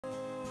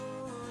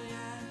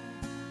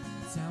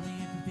Tell me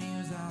if it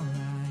feels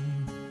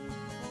alright.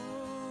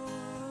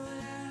 Oh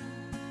yeah.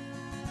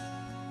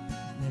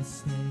 Let's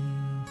stay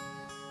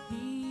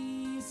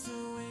peace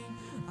away.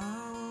 I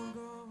won't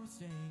go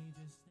stay,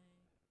 just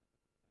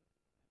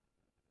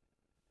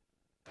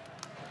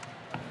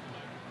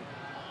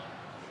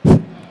stay.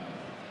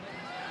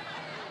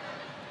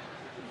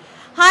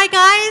 Hi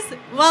guys,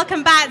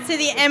 welcome back to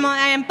the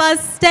MyM BUZZ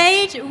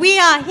stage. We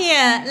are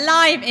here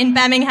live in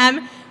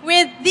Birmingham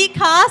with the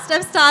cast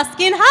of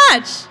Starsky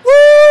Hutch.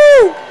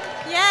 Woo!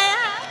 Yeah.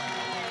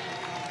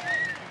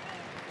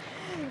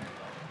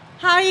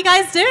 How are you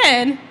guys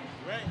doing?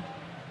 Great.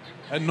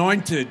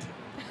 Anointed.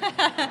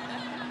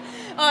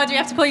 Oh, do we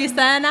have to call you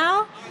sir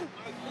now?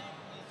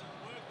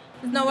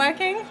 It's not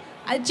working?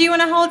 Do you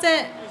want to hold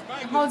it?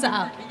 Hold it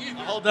up.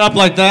 Hold it up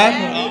like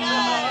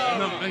that?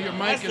 No, your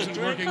mic isn't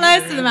working.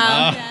 Close to the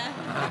mouth. Yeah.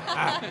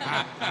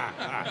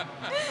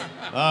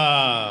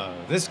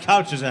 This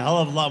couch is a hell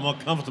of a lot more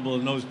comfortable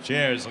than those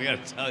chairs, I gotta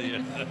tell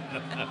you.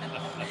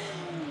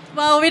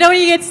 Well, we don't want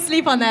you to get to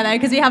sleep on there, though,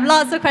 because we have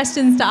lots of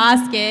questions to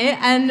ask you.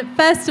 And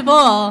first of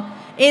all,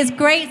 it's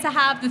great to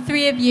have the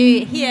three of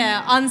you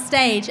here on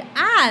stage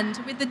and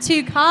with the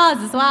two cars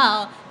as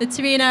well, the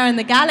Torino and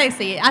the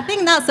Galaxy. I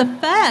think that's a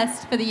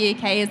first for the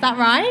UK, is that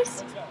right?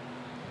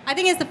 I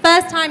think it's the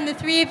first time the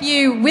three of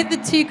you with the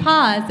two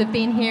cars have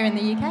been here in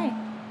the UK.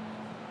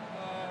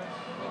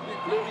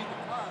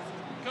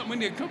 When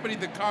they accompany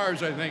the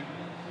cars, I think.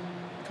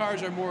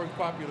 Cars are more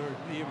popular in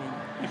the evening.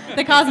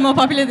 The cars are more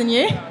popular than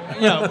you?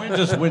 Yeah, we're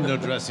just window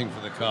dressing for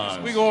the cars.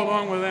 We go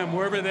along with them.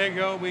 Wherever they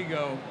go, we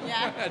go.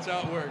 Yeah. That's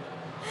how it works.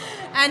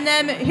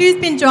 And who's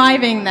been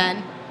driving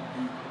then?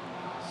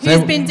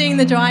 Who's been doing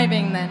the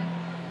driving then?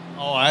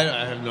 Oh, I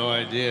have no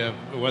idea.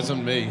 It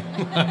wasn't me.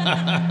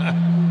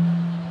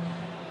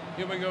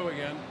 Here we go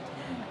again.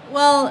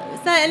 Well,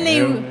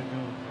 certainly,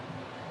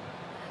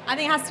 I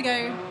think it has to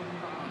go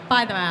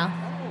by the mouth.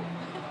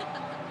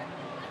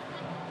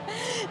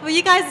 Well,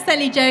 you guys are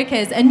certainly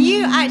jokers, and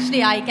you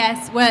actually, I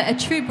guess, were a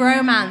true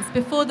bromance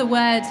before the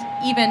word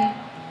even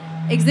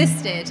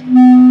existed.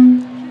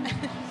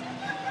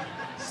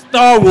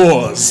 Star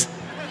Wars.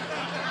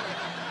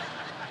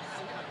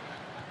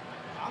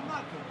 I'm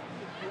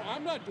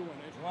not doing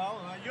it. Well,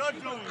 you're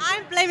doing it.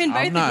 I'm blaming both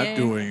of you. I'm not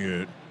doing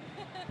it.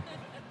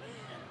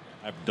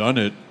 I've done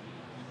it.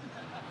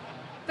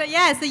 But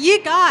yeah, so you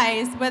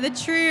guys were the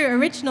true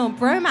original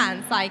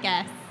bromance, I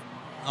guess.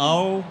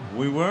 Oh,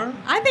 we were?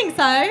 I think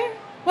so.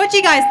 What do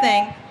you guys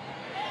think?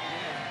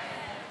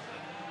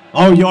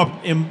 Oh,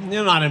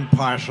 you're not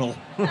impartial.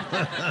 But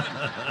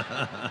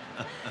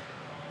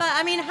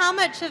I mean, how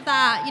much of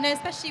that, you know,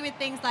 especially with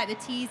things like the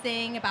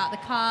teasing about the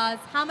cars,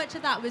 how much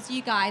of that was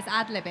you guys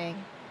ad-libbing?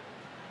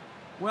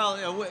 Well,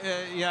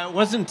 yeah, it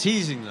wasn't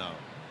teasing though.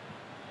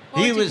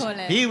 What would you call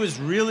it? He was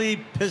really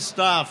pissed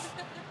off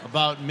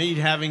about me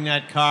having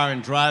that car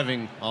and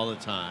driving all the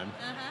time.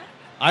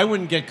 I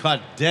wouldn't get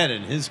caught dead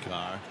in his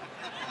car.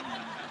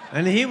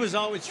 And he was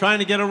always trying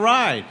to get a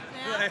ride.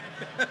 Yeah.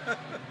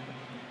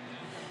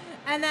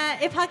 And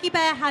if Huggy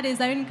Bear had his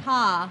own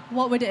car,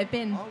 what would it have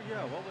been? Oh,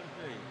 yeah, what would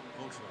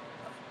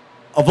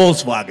A it be?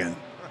 Volkswagen.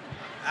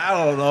 I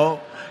don't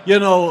know. You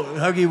know,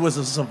 Huggy was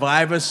a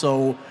survivor,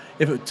 so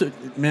if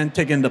it meant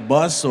taking the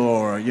bus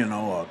or, you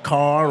know, a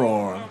car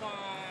or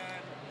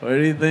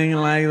anything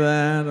like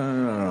that,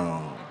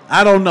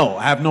 I don't know.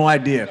 I have no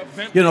idea.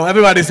 You know,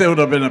 everybody said it would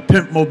have been a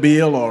pimp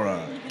mobile or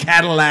a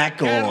Cadillac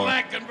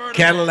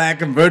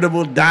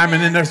convertible,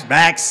 diamond in the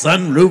back,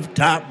 sun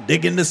rooftop,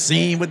 digging the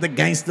scene with the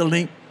gangster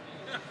link.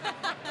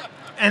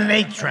 And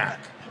an 8-track.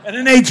 And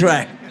an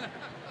 8-track.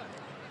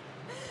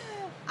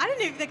 I don't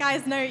know if the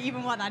guys know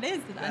even what that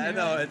is. I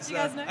know, it's Do you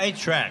guys know?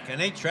 8-track. An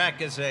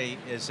 8-track is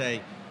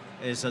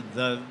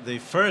the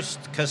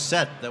first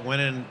cassette that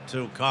went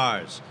into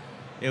cars.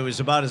 It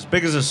was about as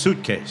big as a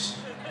suitcase.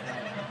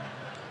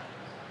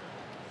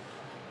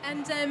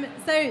 And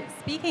so,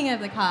 speaking of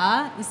the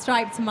car, the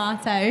striped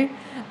tomato,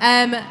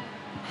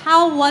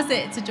 how was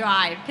it to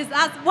drive? Because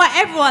that's what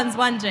everyone's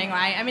wondering,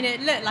 right? I mean,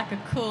 it looked like a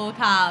cool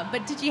car,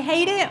 but did you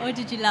hate it or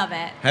did you love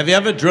it? Have you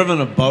ever driven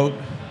a boat?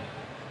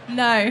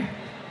 No.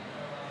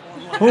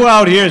 Who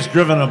out here has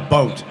driven a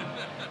boat?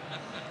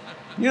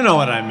 You know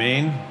what I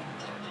mean.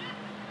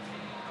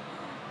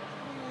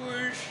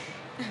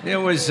 It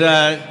was,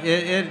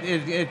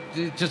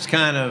 it just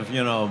kind of,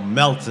 you know,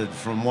 melted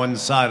from one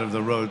side of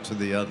the road to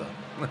the other.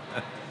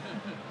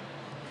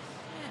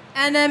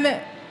 And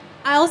I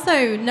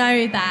also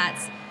know that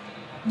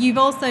you've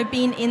also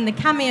been in the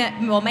cameo,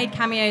 or made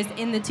cameos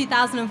in the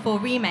 2004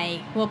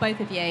 remake, well,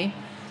 both of you.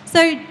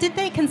 So did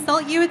they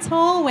consult you at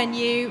all when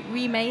you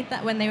remade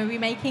that, when they were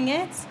remaking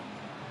it?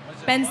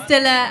 Ben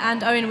Stiller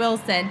and Owen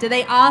Wilson, did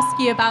they ask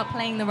you about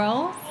playing the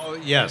roles? Oh,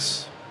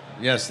 yes.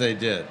 Yes, they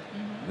did.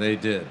 They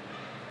did.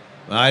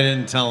 I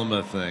didn't tell them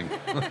a thing.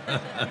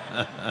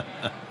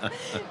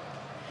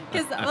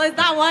 Because is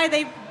that why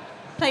they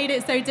played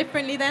it so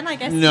differently then, I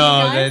guess?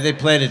 No, they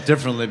played it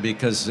differently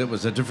because it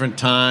was a different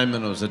time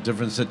and it was a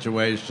different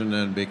situation,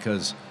 and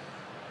because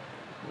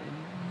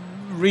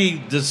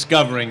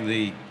rediscovering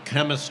the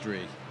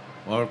chemistry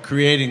or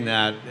creating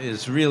that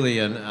is really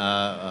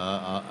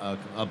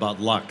about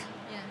luck.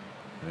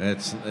 Yeah.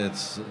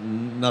 It's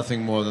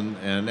nothing more than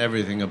and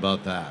everything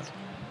about that.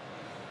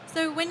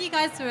 So when you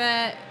guys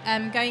were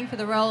going for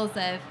the roles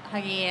of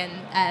Huggy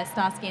and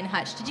Starsky and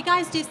Hutch, did you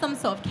guys do some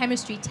sort of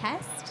chemistry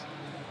test?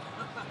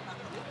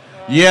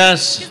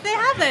 Yes. Because they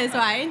have those,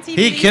 right? In TV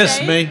He these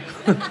kissed days?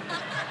 me.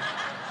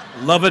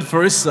 Love at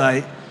first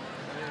sight.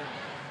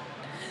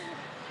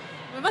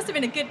 It must have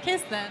been a good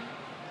kiss then.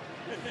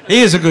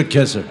 He is a good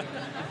kisser.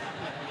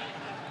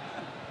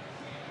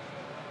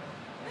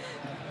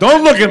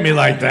 Don't look at me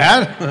like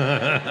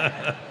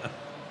that.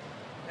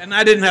 And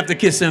I didn't have to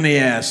kiss any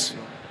ass.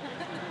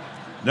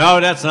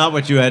 No, that's not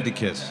what you had to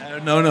kiss.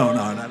 No.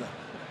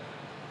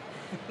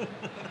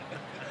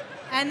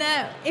 And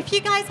if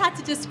you guys had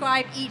to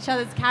describe each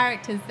other's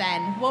characters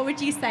then, what would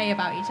you say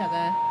about each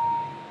other?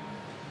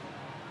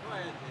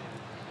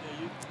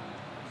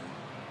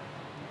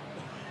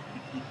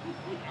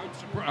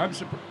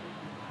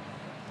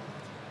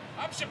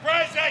 I'm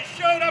surprised I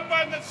showed up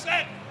on the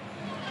set.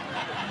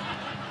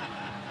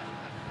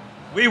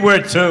 We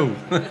were too.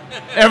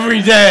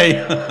 Every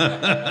day.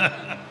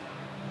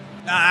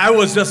 I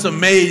was just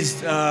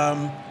amazed.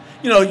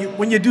 You know,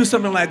 when you do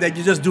something like that,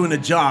 you're just doing a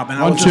job. And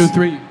One, two,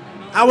 three.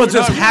 I was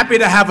just happy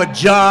to have a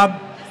job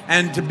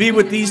and to be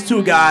with these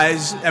two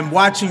guys and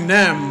watching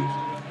them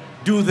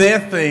do their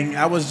thing.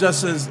 I was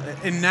just as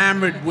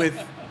enamored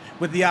with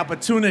the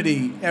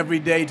opportunity every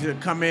day to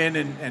come in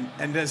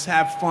and just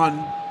have fun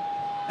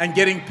and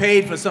getting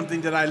paid for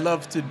something that I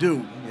love to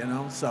do, you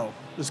know, so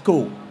it's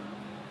cool.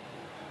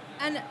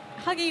 And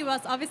Huggy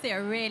was obviously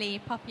a really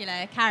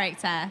popular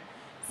character.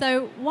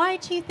 So why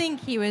do you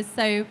think he was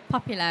so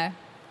popular?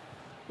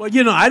 Well,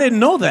 you know, I didn't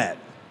know that.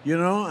 You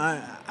know,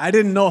 I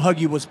didn't know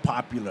Huggy was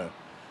popular.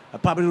 I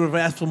probably would have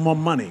asked for more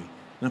money,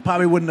 and I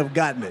probably wouldn't have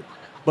gotten it.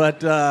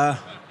 But,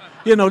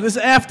 you know, this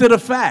is after the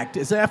fact.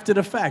 It's after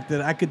the fact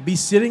that I could be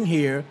sitting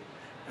here,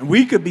 and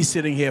we could be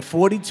sitting here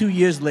 42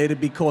 years later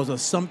because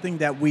of something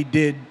that we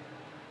did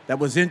that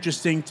was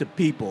interesting to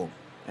people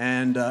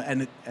and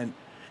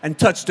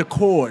touched a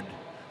chord.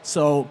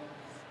 So,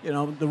 you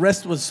know, the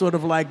rest was sort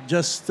of like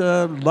just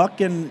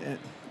luck and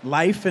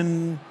life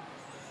and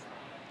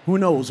who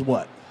knows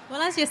what.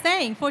 Well, as you're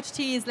saying,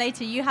 42 years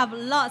later, you have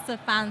lots of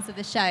fans of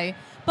the show.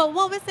 But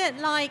what was it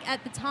like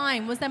at the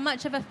time? Was there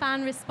much of a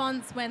fan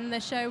response when the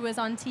show was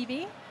on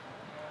TV?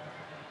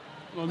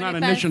 Well, not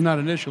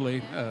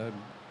initially.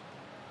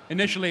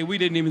 Initially, we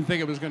didn't even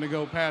think it was going to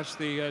go past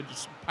the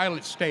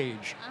pilot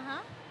stage.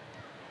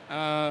 Did we?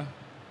 No,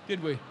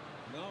 I know.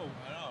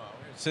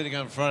 We were sitting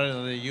up in front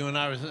of you and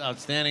I were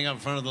standing up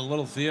in front of the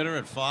little theater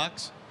at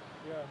Fox.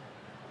 Yeah.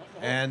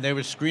 And they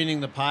were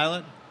screening the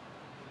pilot.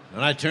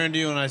 And I turned to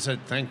you and I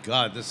said, thank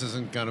God this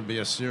isn't going to be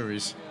a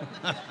series.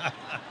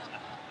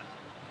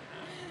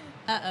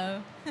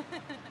 Uh-oh.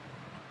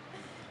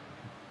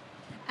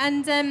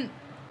 And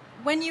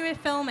when you were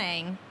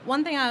filming,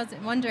 one thing I was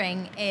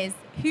wondering is,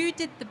 who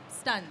did the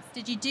stunts?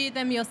 Did you do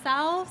them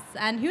yourselves?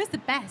 And who was the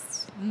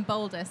best and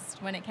boldest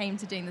when it came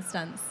to doing the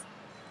stunts?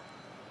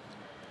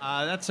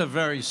 That's a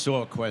very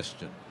sore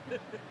question.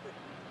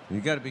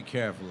 You got to be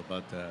careful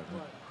about that.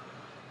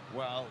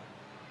 Well,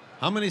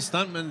 how many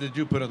stuntmen did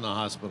you put in the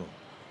hospital?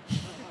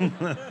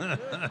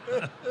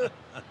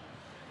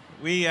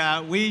 We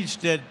each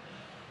did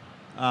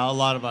a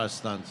lot of our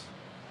stunts.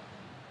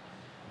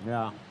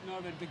 Yeah. No,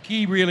 the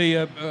key really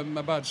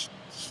about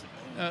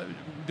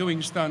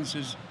doing stunts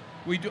is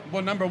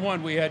well, number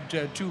one, we had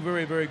two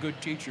very, very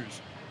good teachers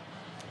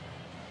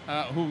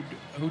who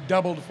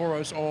doubled for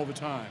us all the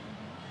time.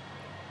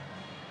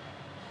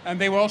 And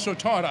they also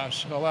taught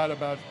us a lot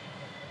about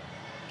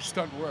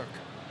stunt work.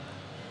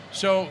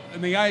 So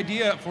and the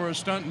idea for a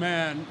stunt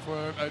man,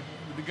 for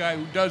the guy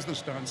who does the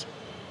stunts,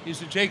 is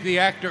to take the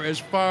actor as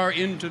far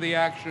into the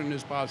action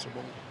as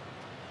possible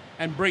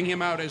and bring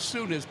him out as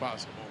soon as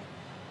possible.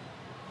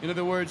 In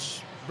other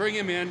words, bring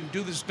him in,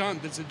 do the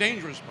stunt that's the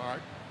dangerous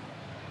part,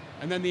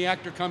 and then the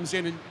actor comes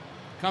in and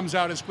comes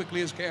out as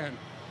quickly as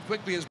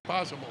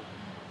possible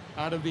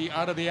out of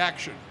the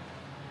action.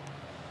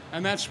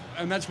 And that's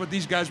what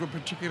these guys were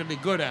particularly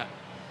good at.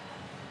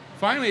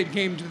 Finally, it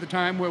came to the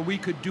time where we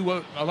could do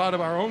a lot of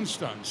our own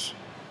stunts.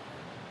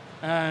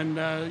 And,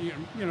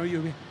 you know,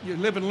 you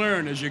live and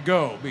learn as you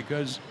go,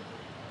 because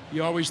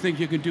you always think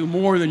you can do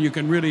more than you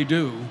can really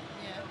do,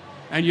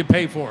 and you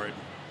pay for it.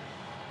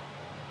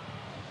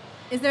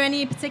 Is there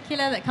any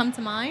particular that come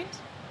to mind?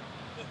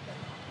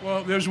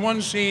 Well, there's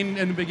one scene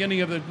in the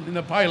beginning of in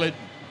the pilot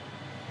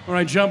where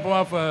I jump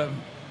off the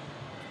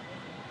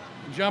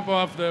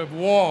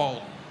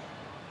wall.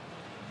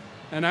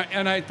 And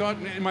I thought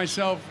in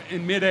myself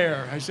in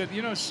midair, I said,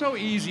 you know, it's so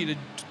easy to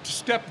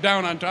step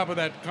down on top of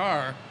that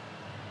car.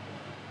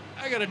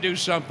 I got to do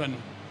something.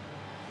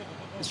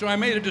 So I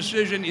made a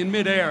decision in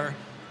midair.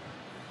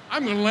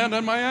 I'm going to land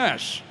on my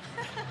ass.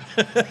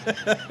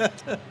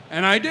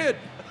 And I did.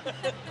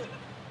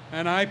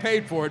 And I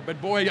paid for it.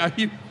 But boy, I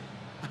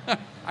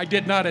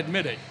did not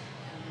admit it.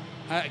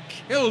 It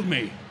killed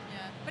me. Yeah,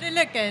 but it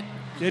looked good.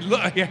 It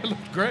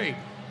looked great.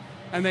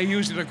 And they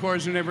used it, of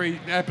course, in every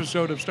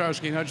episode of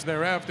Starsky Hutch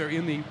thereafter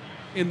in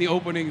the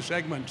opening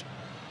segment.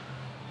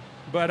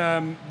 But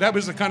that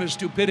was the kind of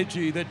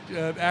stupidity that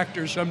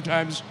actors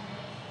sometimes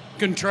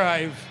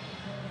contrive.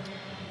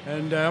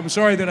 And I'm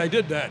sorry that I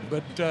did that,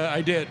 but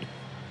I did.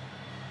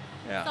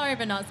 Yeah. Sorry,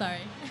 but not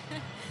sorry.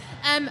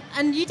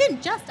 And you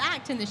didn't just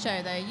act in the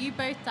show, though. You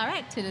both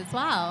directed as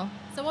well.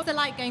 So what's it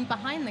like going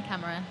behind the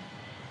camera?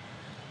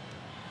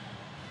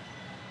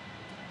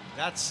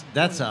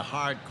 That's a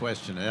hard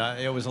question.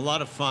 It was a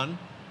lot of fun.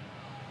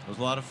 It was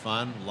a lot of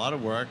fun, a lot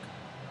of work.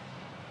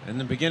 In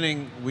the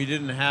beginning, we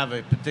didn't have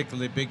a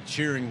particularly big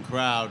cheering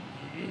crowd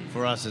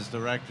for us as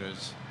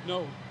directors.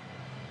 No.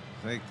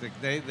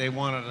 They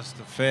wanted us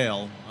to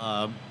fail,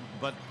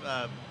 but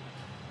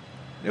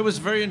it was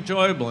very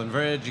enjoyable and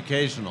very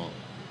educational.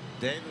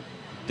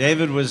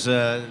 David is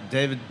a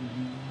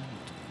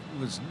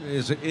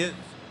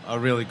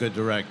really good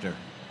director,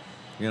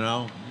 you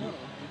know.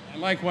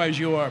 Likewise,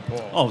 you are,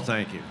 Paul. Oh,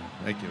 thank you,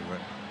 thank you.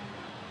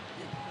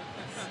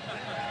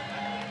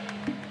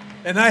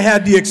 And I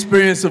had the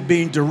experience of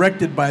being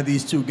directed by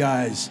these two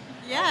guys.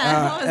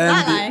 Yeah, what was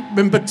that like?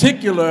 In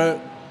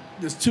particular,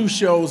 there's two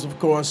shows, of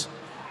course.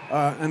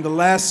 In the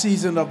last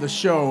season of the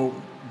show,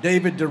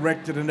 David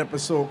directed an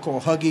episode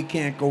called Huggy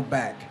Can't Go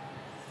Back.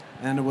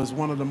 And it was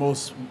one of the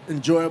most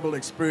enjoyable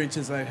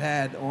experiences I've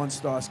had on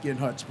Starsky and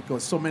Hutch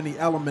because so many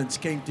elements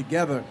came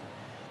together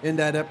in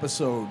that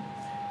episode.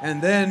 And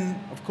then,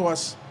 of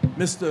course,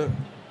 Mr.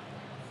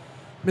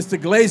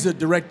 Glaser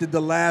directed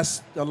the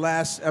last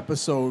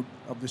episode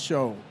of the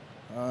show,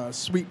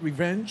 Sweet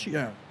Revenge,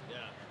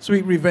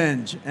 Sweet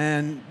Revenge.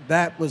 And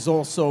that was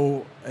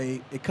also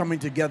a coming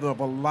together of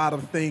a lot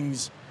of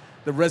things,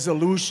 the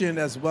resolution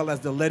as well as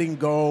the letting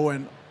go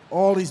and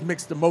all these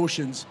mixed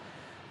emotions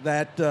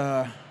that,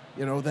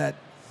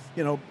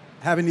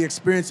 having the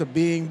experience of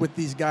being with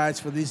these guys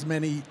for those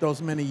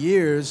many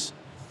years,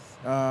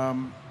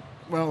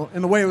 well,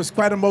 in a way it was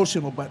quite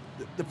emotional, but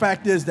the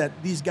fact is that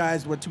these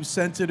guys were two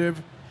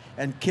sensitive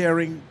and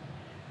caring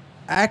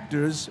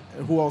actors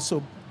who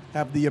also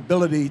have the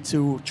ability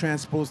to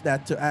transpose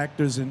that to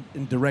actors in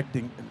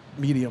directing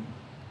medium.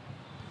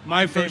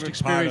 My first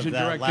experience in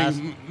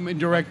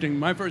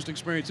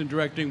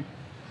directing,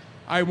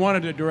 I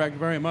wanted to direct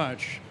very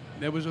much.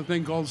 There was a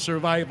thing called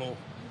Survival.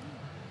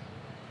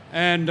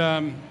 And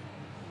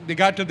they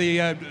got to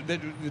the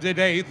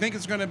day, you think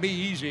it's going to be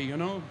easy, you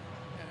know?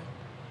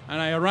 And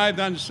I arrived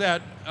on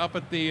set up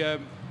at the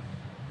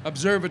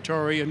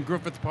observatory in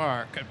Griffith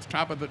Park, at the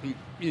top of it,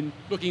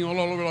 looking all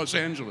over Los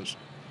Angeles.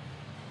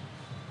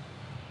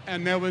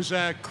 And there was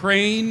a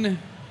crane,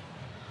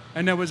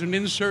 and there was an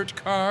insert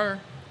car,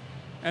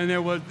 and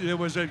there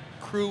was a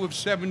crew of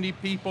 70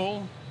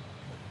 people.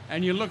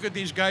 And you look at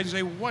these guys and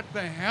say, what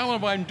the hell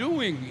am I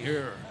doing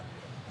here?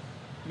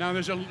 Now,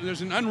 there's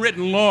an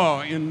unwritten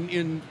law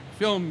in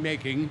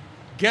filmmaking.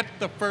 Get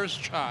the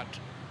first shot.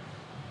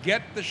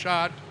 Get the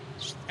shot,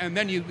 and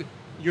then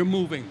you're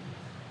moving.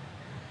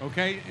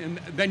 Okay? And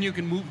then you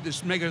can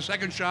make a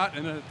second shot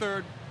and a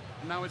third.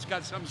 Now it's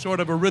got some sort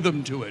of a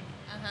rhythm to it.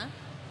 Uh-huh.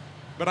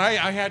 But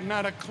I had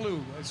not a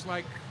clue. It's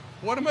like,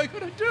 what am I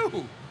going to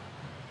do?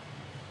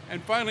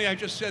 And finally, I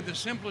just said the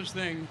simplest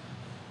thing.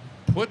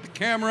 Put the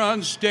camera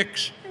on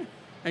sticks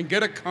and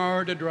get a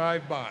car to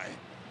drive by.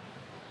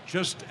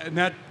 And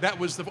that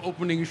was the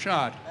opening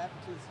shot.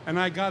 And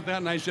I got that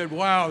and I said,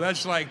 wow,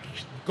 that's like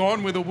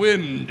Gone with the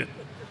Wind,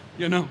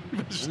 you know.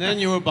 And then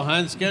you were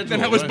behind schedule.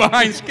 Then I was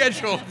behind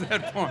schedule at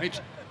that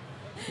point.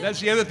 That's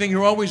the other thing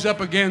you're always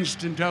up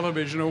against in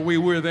television, or we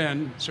were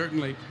then,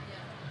 certainly.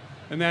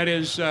 And that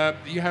is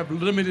you have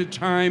limited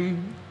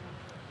time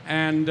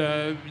and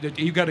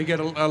you've got to get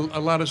a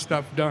lot of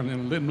stuff done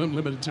in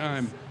limited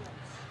time.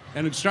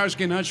 And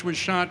Starsky and Hutch was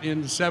shot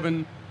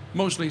in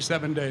mostly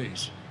 7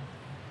 days.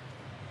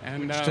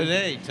 And which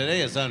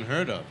today is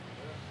unheard of.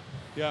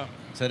 Yeah.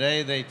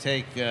 Today they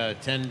take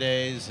 10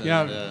 days. And,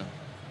 yeah.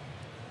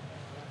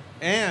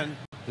 And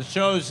the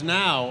shows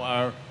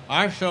now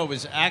our show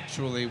is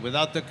actually,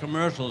 without the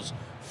commercials,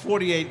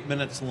 48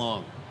 minutes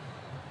long.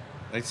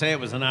 They say it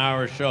was an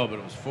hour show, but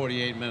it was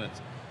 48 minutes.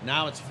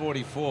 Now it's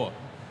 44.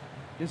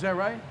 Is that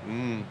right?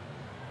 Mm.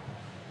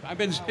 I've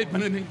been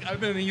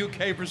in the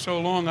UK for so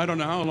long, I don't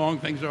know how long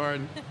things are.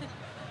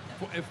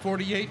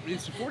 48,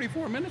 it's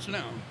 44 minutes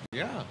now.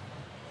 Yeah.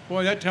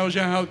 Boy, that tells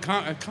you how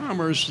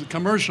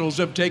commercials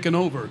have taken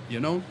over, you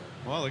know?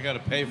 Well, they got to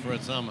pay for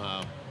it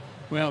somehow.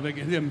 Well,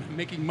 they're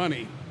making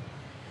money.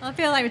 I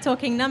feel like we're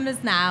talking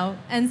numbers now.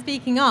 And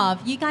speaking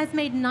of, you guys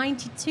made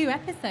 92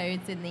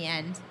 episodes in the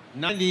end.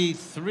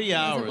 93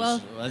 hours.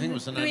 Well, I think it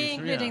was the 93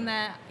 including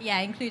hours.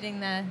 including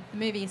the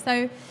movie.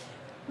 So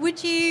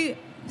would you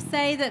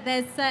say that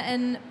there's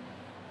certain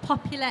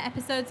popular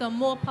episodes or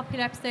more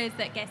popular episodes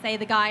that say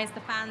the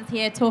fans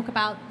here talk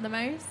about the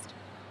most?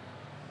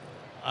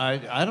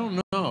 I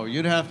don't know.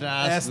 You'd have to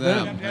ask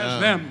them. You have to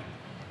ask them.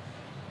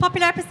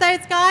 Popular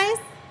episodes, guys?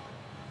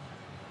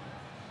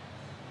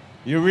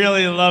 You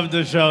really love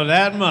the show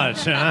that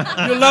much,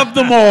 huh? You love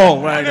them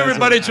all, right? Not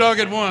everybody talk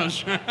at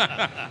once.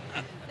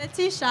 There's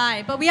Too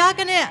shy. But we are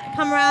going to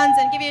come around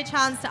and give you a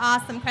chance to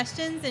ask some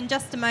questions in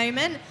just a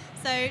moment.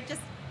 So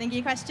just think of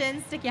your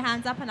questions, stick your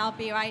hands up, and I'll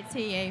be right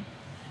to you.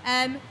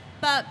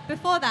 But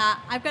before that,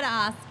 I've got to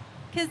ask,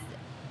 because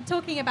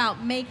talking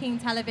about making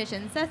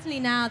television, certainly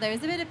now there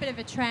is a bit of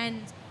a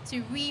trend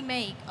to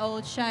remake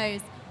old shows.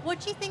 What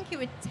do you think it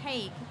would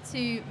take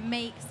to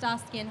make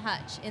Starsky and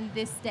Hutch in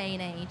this day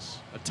and age?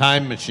 A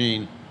time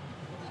machine.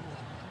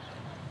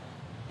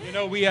 You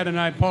know,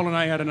 Paul and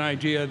I had an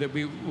idea that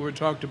we were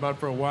talked about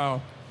for a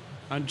while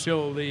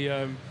until the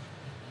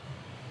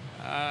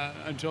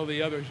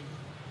other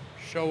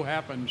show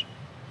happened,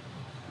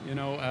 you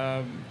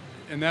know,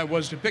 and that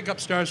was to pick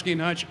up Starsky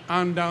and Hutch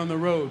on down the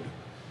road,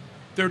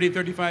 30,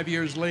 35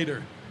 years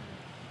later,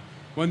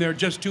 when they're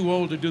just too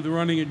old to do the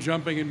running and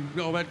jumping and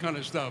all that kind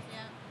of stuff. Yeah.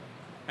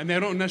 And they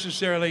don't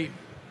necessarily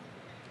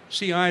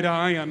see eye to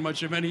eye on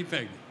much of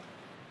anything,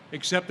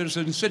 except there's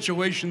a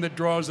situation that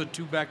draws the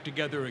two back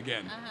together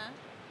again.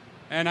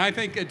 And I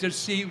think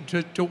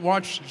to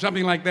watch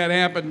something like that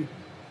happen,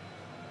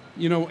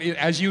 you know,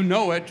 as you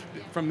know it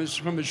from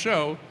the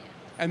show,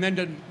 and then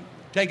to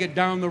take it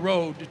down the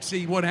road to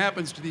see what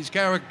happens to these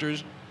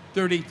characters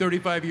 30,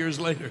 35 years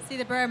later. See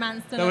the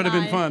bromance still That would have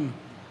been fun.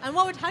 And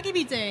what would Huggy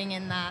be doing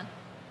in that?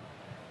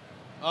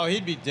 Oh,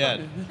 he'd be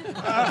dead.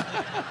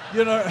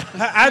 You know,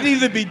 I'd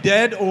either be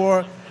dead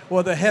or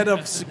the head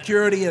of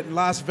security at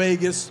Las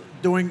Vegas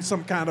doing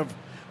some kind of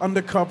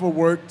undercover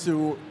work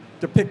to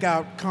pick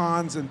out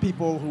cons and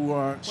people who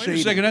are shady. Wait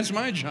a second, that's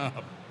my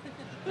job.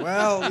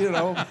 Well, you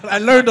know, I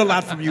learned a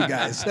lot from you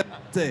guys. He's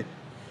going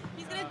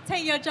to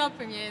take your job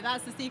from you.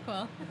 That's the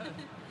sequel.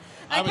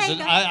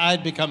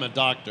 I'd become a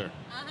doctor.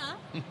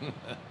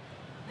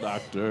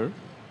 Dr.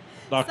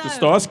 So-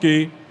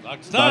 Starsky.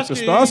 Dr.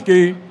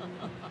 Starsky.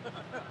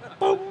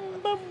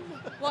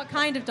 What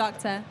kind of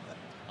doctor?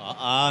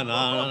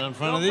 No, in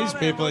front of these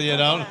people, you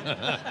don't.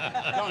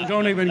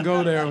 Don't even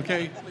go there,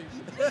 okay?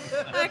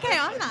 Okay,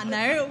 on that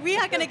note, we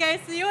are going to go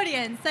to the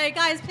audience. So,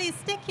 guys, please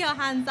stick your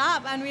hands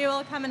up and we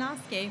will come and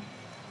ask you.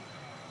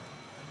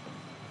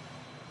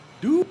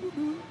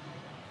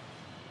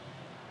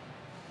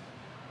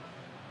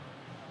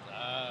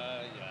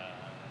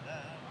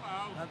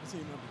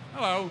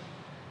 Hello.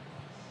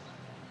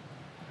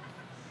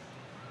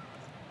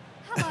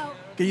 Hello.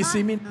 Can you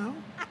see me now?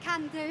 I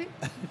can do.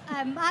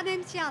 My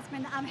name's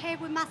Jasmine. I'm here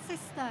with my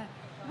sister.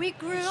 We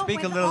grew up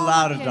Speak with a little all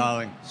louder, of you.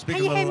 darling. Speak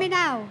Can a you hear little me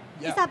now?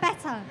 Yeah. Is that better?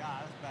 Yeah,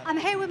 that's better. I'm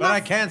here with But my... I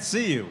can't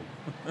see you.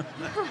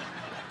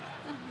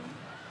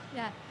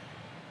 Yeah.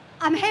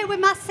 I'm here with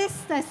my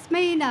sister,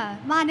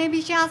 Smina. My name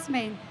is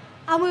Jasmine.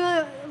 And we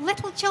were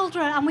little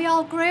children and we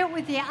all grew up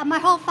with you and my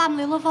whole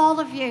family love all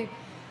of you.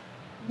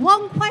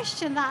 One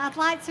question that I'd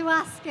like to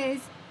ask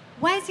is,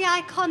 where's the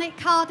iconic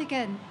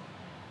cardigan?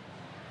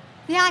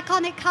 The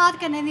iconic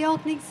cardigan in the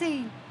opening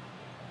scene.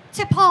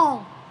 To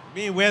Paul.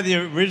 You mean where the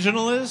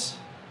original is?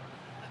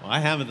 Well, I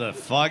haven't the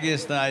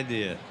foggiest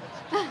idea.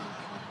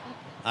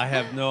 I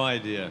have no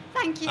idea.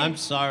 Thank you. I'm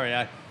sorry.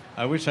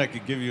 I wish I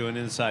could give you an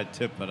inside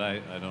tip, but I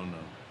don't know.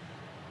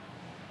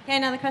 Okay,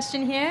 another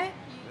question here.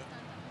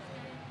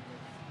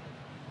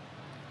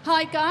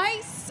 Hi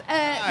guys,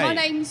 Hi. my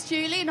name's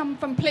Julie and I'm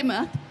from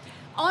Plymouth.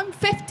 I'm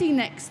 50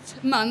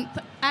 next month.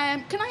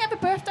 Can I have a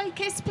birthday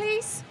kiss,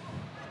 please?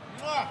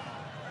 Mwah.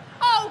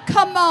 Oh,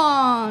 come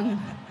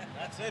on.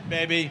 That's it,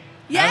 baby.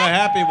 Yeah? Have a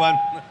happy one.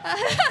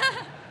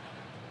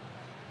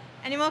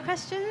 Any more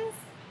questions?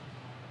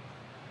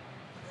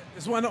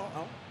 This one.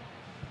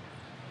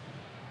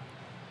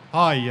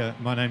 Hi,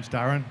 my name's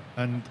Darren,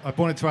 and I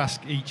wanted to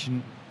ask each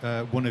and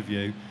one of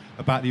you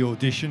about the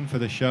audition for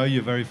the show,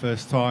 your very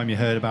first time you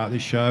heard about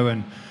this show,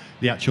 and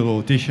the actual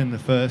audition the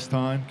first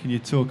time. Can you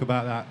talk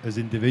about that as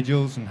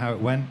individuals and how it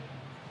went?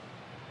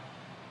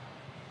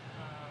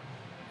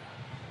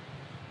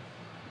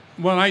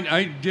 Well,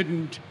 I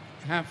didn't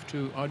have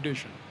to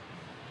audition.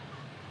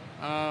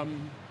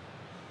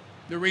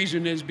 The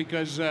reason is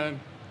because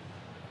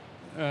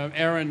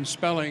Aaron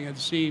Spelling had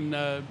seen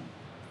the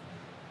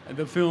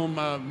film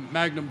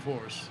Magnum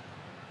Force.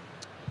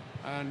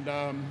 And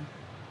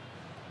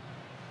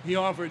he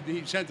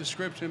sent the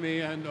script to me,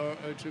 and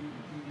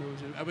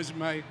I was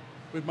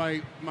with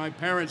my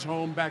parents'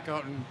 home back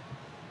out in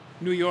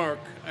New York,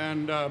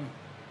 and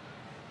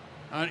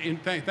in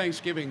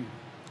Thanksgiving.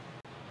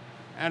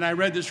 And I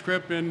read the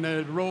script, and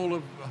the role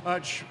of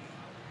Hutch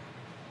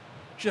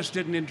just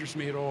didn't interest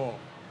me at all.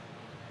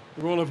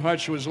 The role of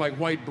Hutch was like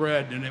white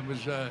bread, and it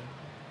was,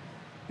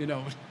 you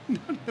know,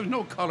 there was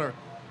no color.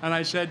 And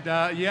I said,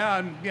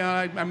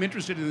 I'm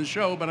interested in the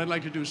show, but I'd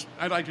like to do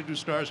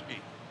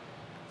Starsky,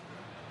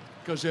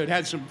 because it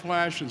had some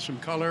flash and some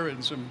color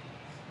and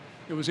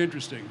it was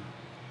interesting.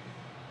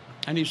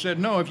 And he said,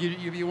 no, if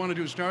you want to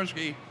do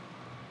Starsky,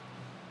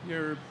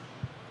 you're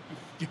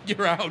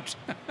out.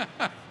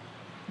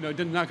 No, it's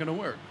not going to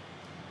work.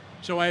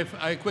 So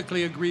I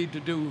quickly agreed to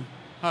do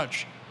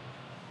Hutch.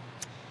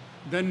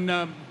 Then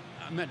I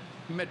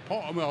met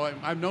Paul. Well,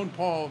 I've known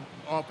Paul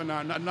off and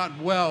on, not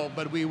well,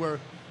 but we were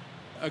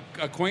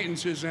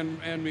acquaintances,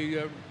 and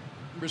we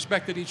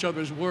respected each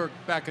other's work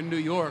back in New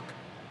York.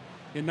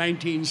 in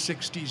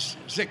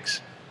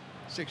 1966,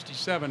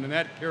 67, in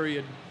that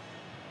period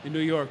in New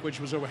York, which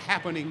was a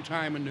happening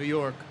time in New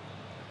York.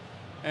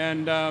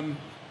 And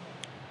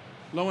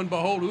lo and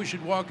behold, who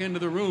should walk into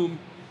the room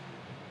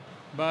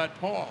but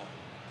Paul?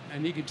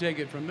 And he could take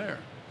it from there.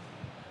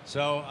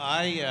 So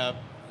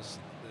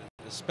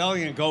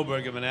Spelling and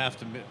Goldberg have been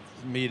after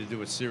me to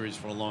do a series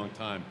for a long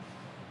time.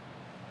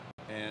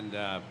 And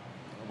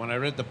when I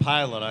read the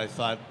pilot, I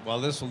thought, well,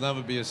 this will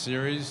never be a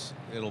series.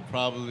 It'll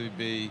probably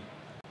be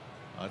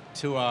a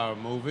 2-hour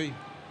movie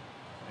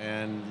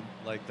and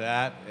like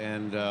that.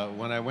 And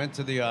when I went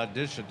to the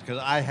audition, because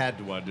I had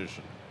to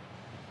audition,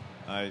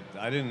 I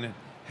didn't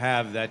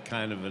have that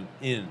kind of an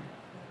in.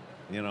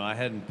 You know, I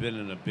hadn't been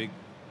in a big,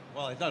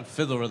 well, I'd done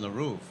Fiddler on the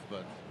Roof,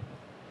 but,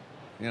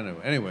 you know,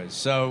 anyway,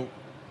 so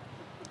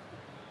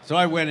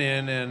I went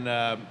in and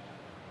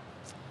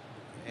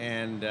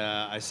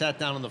I sat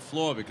down on the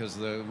floor because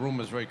the room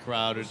was very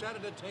crowded. You sat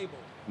at a table?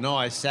 No,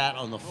 I sat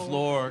on the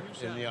floor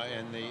in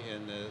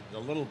the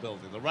little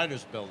building, the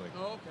writer's building.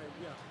 Oh, okay,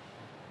 yeah.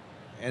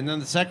 And then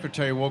the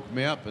secretary woke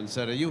me up and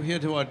said, "Are you here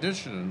to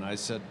audition?" And I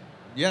said,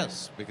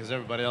 "Yes," because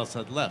everybody else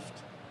had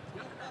left.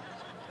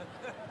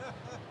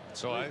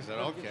 So I said,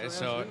 "Okay."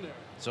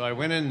 So I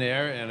went in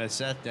there and I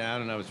sat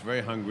down and I was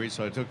very hungry,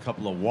 so I took a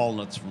couple of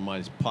walnuts from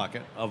my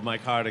pocket of my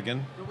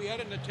cardigan. But we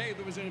had it in a table.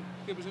 It was in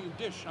a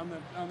dish on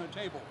the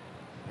table.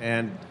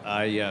 And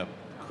I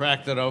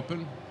cracked it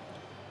open,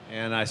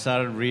 and I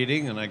started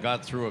reading, and I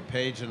got through a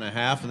page and a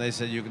half, and they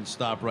said, "You can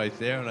stop right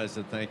there." And I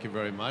said, "Thank you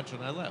very much,"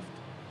 and I left.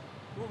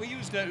 Well, we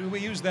used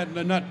that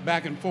nut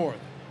back and forth.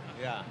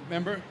 Yeah.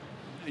 Remember?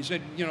 He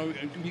said, "You know,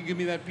 can you give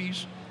me that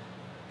piece?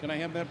 Can I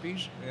have that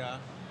piece?" Yeah.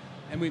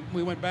 And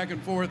we went back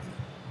and forth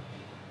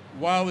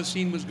while the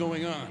scene was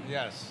going on.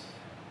 Yes.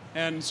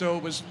 And so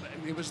it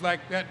was like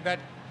that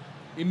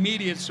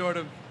immediate sort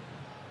of,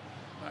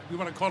 we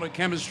want to call it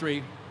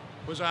chemistry,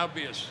 was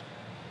obvious.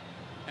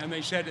 And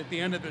they said at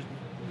the end of the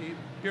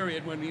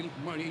period when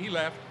he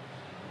left,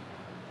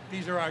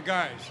 "These are our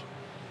guys."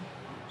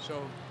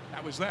 So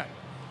that was that.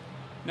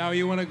 Now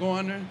you want to go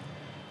on there?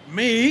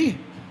 Me?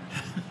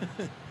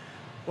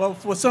 Well,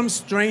 for some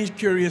strange,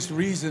 curious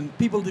reason,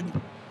 people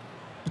didn't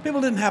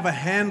have a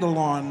handle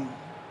on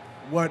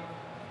what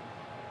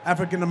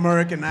African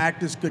American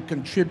actors could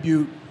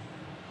contribute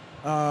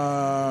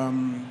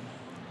to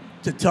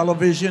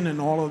television and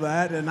all of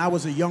that. And I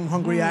was a young,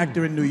 hungry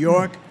actor in New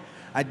York.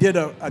 I did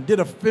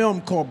a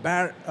film called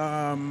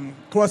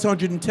Cross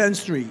 110th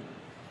Street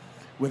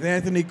with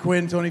Anthony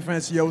Quinn, Tony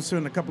Franciosa,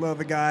 and a couple of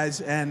other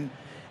guys, and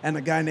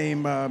a guy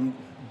named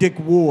Dick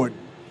Ward,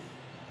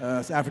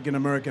 African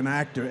American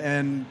actor,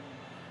 and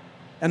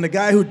the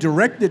guy who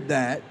directed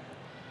that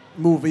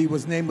movie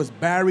his name was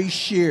Barry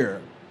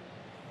Shear.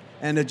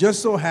 And it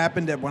just so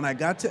happened that when I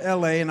got to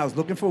LA and I was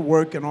looking for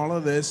work and all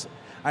of this,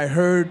 I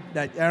heard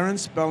that Aaron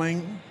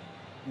Spelling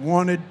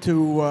wanted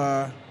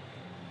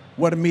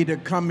me to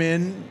come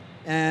in,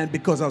 and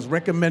because I was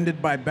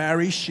recommended by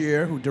Barry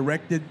Shear, who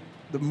directed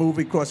the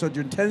movie Cross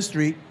 110th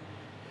Street,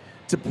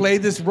 to play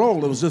this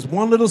role. It was just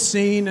one little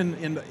scene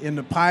in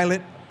the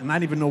pilot, and I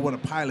didn't even know what a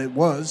pilot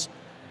was.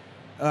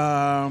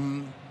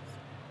 And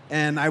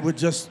I would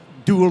just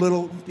do a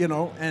little, you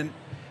know, and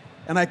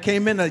I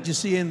came in, as you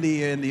see in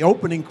the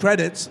opening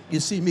credits, you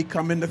see me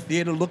come in the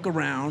theater, look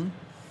around,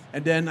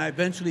 and then I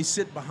eventually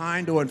sit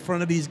behind or in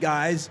front of these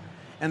guys,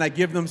 and I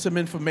give them some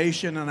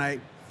information, and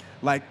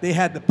they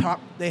had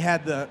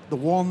the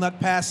walnut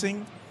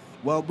passing.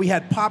 Well, we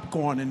had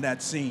popcorn in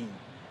that scene,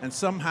 and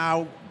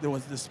somehow there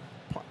was this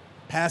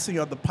passing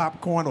of the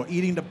popcorn or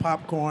eating the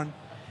popcorn,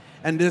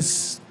 and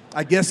this,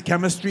 I guess,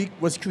 chemistry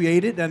was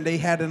created, and they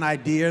had an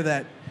idea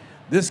that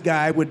this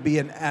guy would be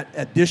an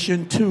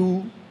addition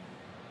to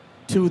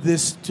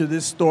this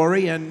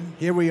story, and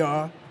here we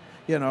are,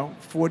 you know,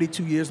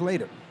 42 years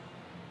later.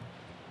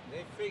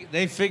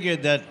 They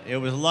figured that it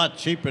was a lot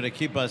cheaper to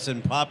keep us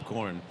in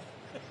popcorn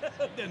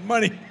than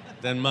money.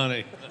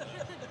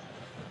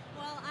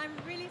 Well, I'm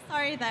really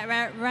sorry that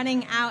we're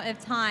running out of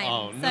time.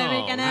 Oh, so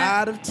we're gonna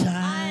out of time.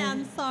 I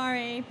am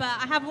sorry, but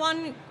I have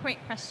one quick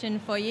question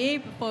for you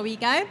before we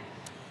go.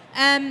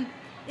 Are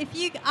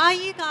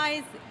you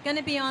guys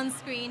gonna be on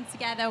screen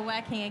together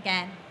working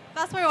again?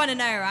 That's what we want to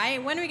know,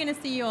 right? When are we going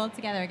to see you all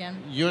together again?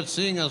 You're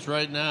seeing us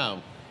right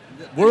now.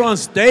 We're on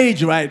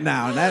stage right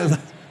now.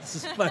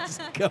 Let's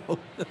go.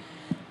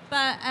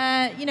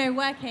 But, you know,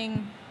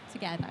 working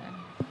together.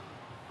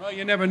 Well,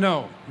 you never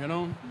know, you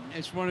know?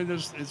 It's one of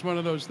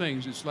those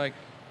things. It's like,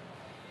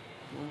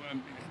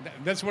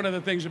 that's one of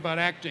the things about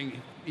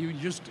acting. You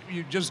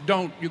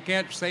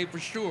can't say for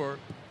sure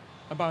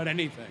about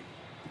anything,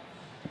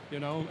 you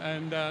know?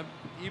 And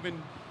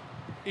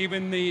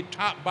even the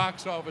top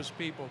box office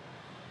people,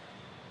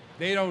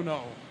 they don't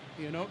know,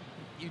 you know.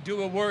 You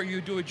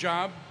do a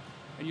job,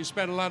 and you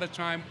spend a lot of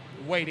time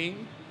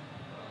waiting,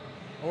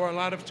 or a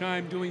lot of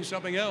time doing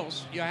something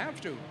else. You have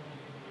to,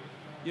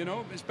 you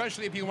know.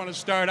 Especially if you want to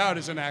start out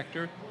as an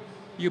actor,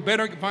 you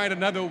better find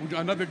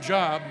another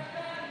job,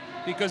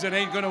 because it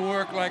ain't going to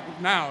work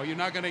like now. You're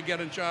not going to get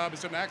a job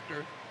as an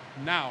actor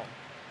now.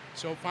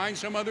 So find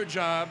some other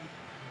job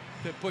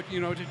to put,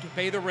 to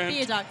pay the rent.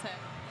 Be a doctor.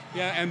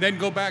 Yeah, and then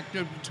go back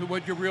to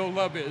what your real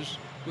love is,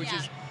 which Yeah.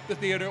 is the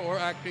theater or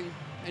acting,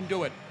 and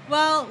do it.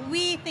 Well,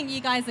 we think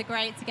you guys are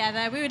great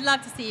together. We would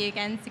love to see you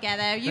again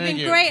together. You've Thank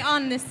been you. great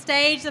on this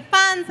stage. The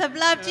fans have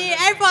loved you.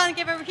 Everyone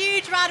give a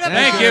huge round of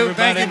applause. Thank you.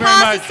 Thank you The very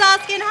cast of much.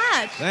 Starsky and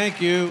Hutch.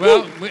 Thank you.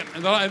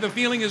 Well, the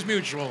feeling is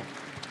mutual.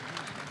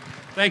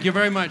 Thank you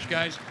very much,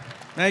 guys.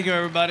 Thank you,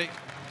 everybody.